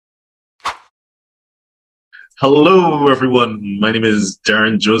Hello, everyone. My name is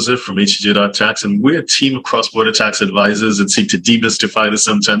Darren Joseph from HJ.Tax, and we're a team of cross-border tax advisors that seek to demystify the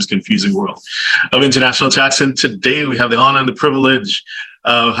sometimes confusing world of international tax. And today we have the honor and the privilege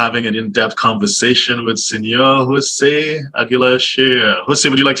of having an in-depth conversation with Senor Jose Aguilar Shea. Jose,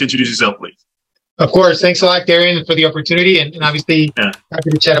 would you like to introduce yourself, please? Of course. Thanks a lot, Darren, for the opportunity. And obviously, happy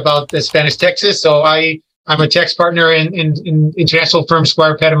to chat about the Spanish Texas. So I'm a tax partner in international firm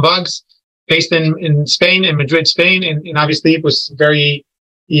Squire Patton Boggs, based in Spain, in Madrid, Spain. And obviously, it was very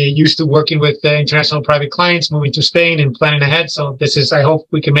used to working with international private clients, moving to Spain and planning ahead. So I hope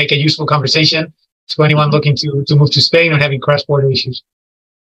we can make a useful conversation to anyone looking to move to Spain or having cross-border issues.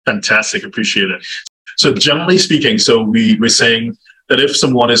 Fantastic. Appreciate it. So generally speaking, we're saying that if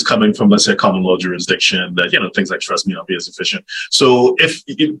someone is coming from, let's say, a common law jurisdiction, that, things like trust may not be as efficient. So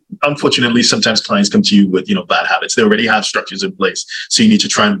unfortunately, sometimes clients come to you with, bad habits. They already have structures in place. So you need to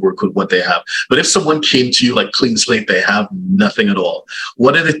try and work with what they have. But if someone came to you like clean slate, they have nothing at all.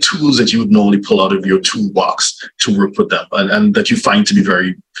 What are the tools that you would normally pull out of your toolbox to work with them and that you find to be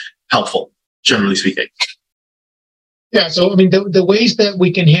very helpful, generally speaking? Yeah, so I mean, the ways that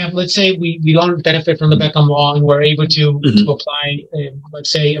we can have, let's say we don't benefit from the Beckham law and we're able to apply, let's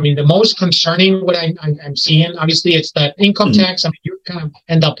say, I mean, the most concerning what I'm seeing, obviously, it's that income tax. I mean, you kind of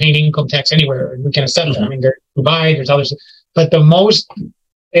end up paying income tax anywhere, and we can accept that. I mean, there's Dubai, there's others, but the most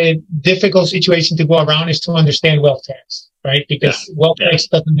difficult situation to go around is to understand wealth tax, right? Because wealth tax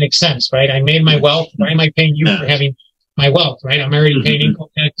doesn't make sense, right? I made my wealth. Why am I paying you for having my wealth, right? I'm already paying income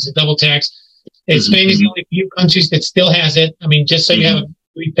tax, it's a double tax. Spain is the only few countries that still has it. I mean, just so you have a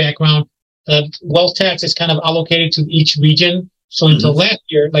brief background, wealth tax is kind of allocated to each region. So until last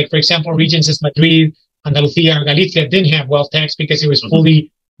year, like, for example, regions as Madrid, Andalusia, or Galicia didn't have wealth tax because it was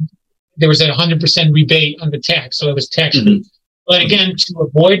there was a 100% rebate on the tax. So it was tax-free. But again, to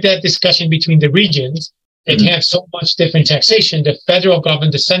avoid that discussion between the regions, that have so much different taxation, the federal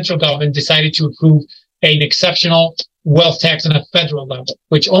government, the central government decided to approve an exceptional wealth tax on a federal level,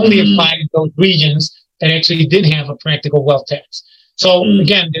 which only applied in those regions that actually did have a practical wealth tax. So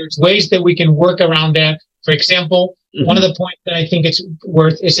again, there's ways that we can work around that. For example, one of the points that I think it's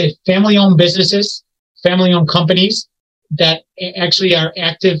worth is that family-owned businesses, family-owned companies that actually are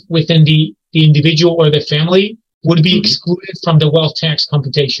active within the individual or the family would be excluded from the wealth tax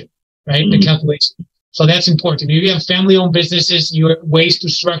computation, right? The calculation. So that's important. If you have family-owned businesses, your ways to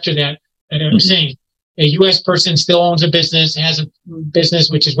structure that are the same. A U.S. person still owns a business, has a business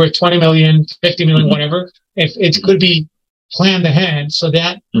which is worth 20 million, 50 million, whatever. If it could be planned ahead so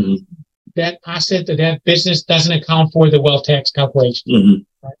that that asset or that business doesn't account for the wealth tax calculation.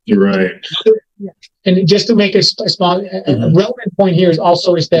 Right? You're right. And just to make a small, relevant point here is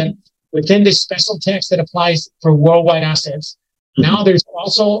that within this special tax that applies for worldwide assets, now there's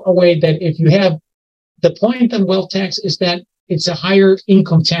also a way that if you have the point on wealth tax is that it's a higher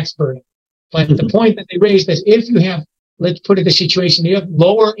income tax burden. But the point that they raised is if you have, let's put it the situation, you have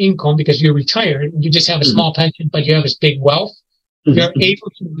lower income because you're retired, you just have a small pension, but you have this big wealth, you're able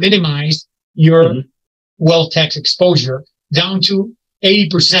to minimize your wealth tax exposure down to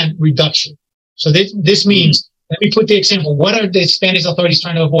 80% reduction. So this means, let me put the example, what are the Spanish authorities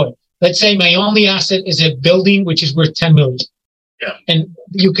trying to avoid? Let's say my only asset is a building which is worth 10 million. Yeah. And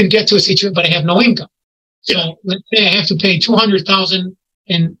you can get to a situation, but I have no income. So let's say I have to pay 200,000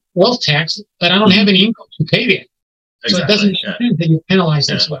 in wealth tax, but I don't have any income to pay that. So it doesn't make sense that you penalize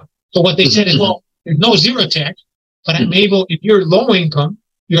as well. So what they said is, well, there's no zero tax, but I'm able, if you're low income,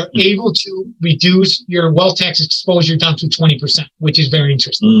 you're able to reduce your wealth tax exposure down to 20%, which is very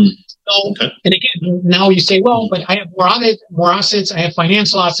interesting. So, and again, now you say, well, but I have more assets, I have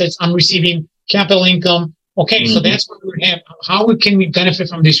financial assets, I'm receiving capital income. Okay, so that's what we have. How can we benefit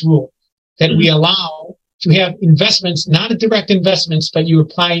from this rule that we allow to have investments, not direct investments, but you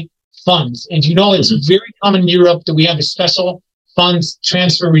apply funds. And it's very common in Europe that we have a special funds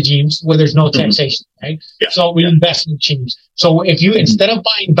transfer regimes where there's no taxation, right? Yeah. So we invest in regimes. So if you, instead of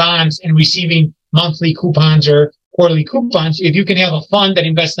buying bonds and receiving monthly coupons or quarterly coupons, if you can have a fund that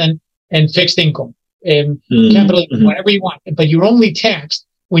invests in fixed income, capital, whatever you want, but you're only taxed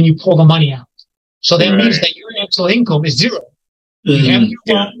when you pull the money out. So that means that your actual income is zero. You have your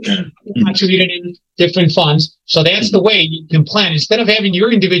wealth contributed in different funds. So that's the way you can plan. Instead of having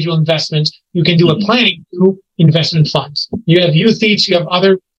your individual investments, you can do a planning through investment funds. You have UCITS, you have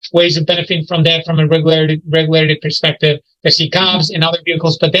other ways of benefiting from that from a regulated perspective, the CCABs and other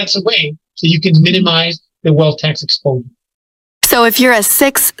vehicles, but that's a way so you can minimize the wealth tax exposure. So if you're a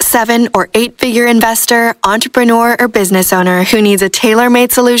 6, 7, or 8-figure investor, entrepreneur, or business owner who needs a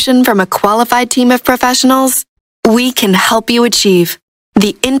tailor-made solution from a qualified team of professionals, we can help you achieve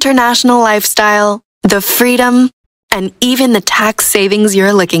the international lifestyle the freedom, and even the tax savings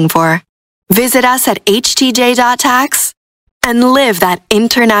you're looking for. Visit us at htj.tax and live that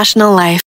international life.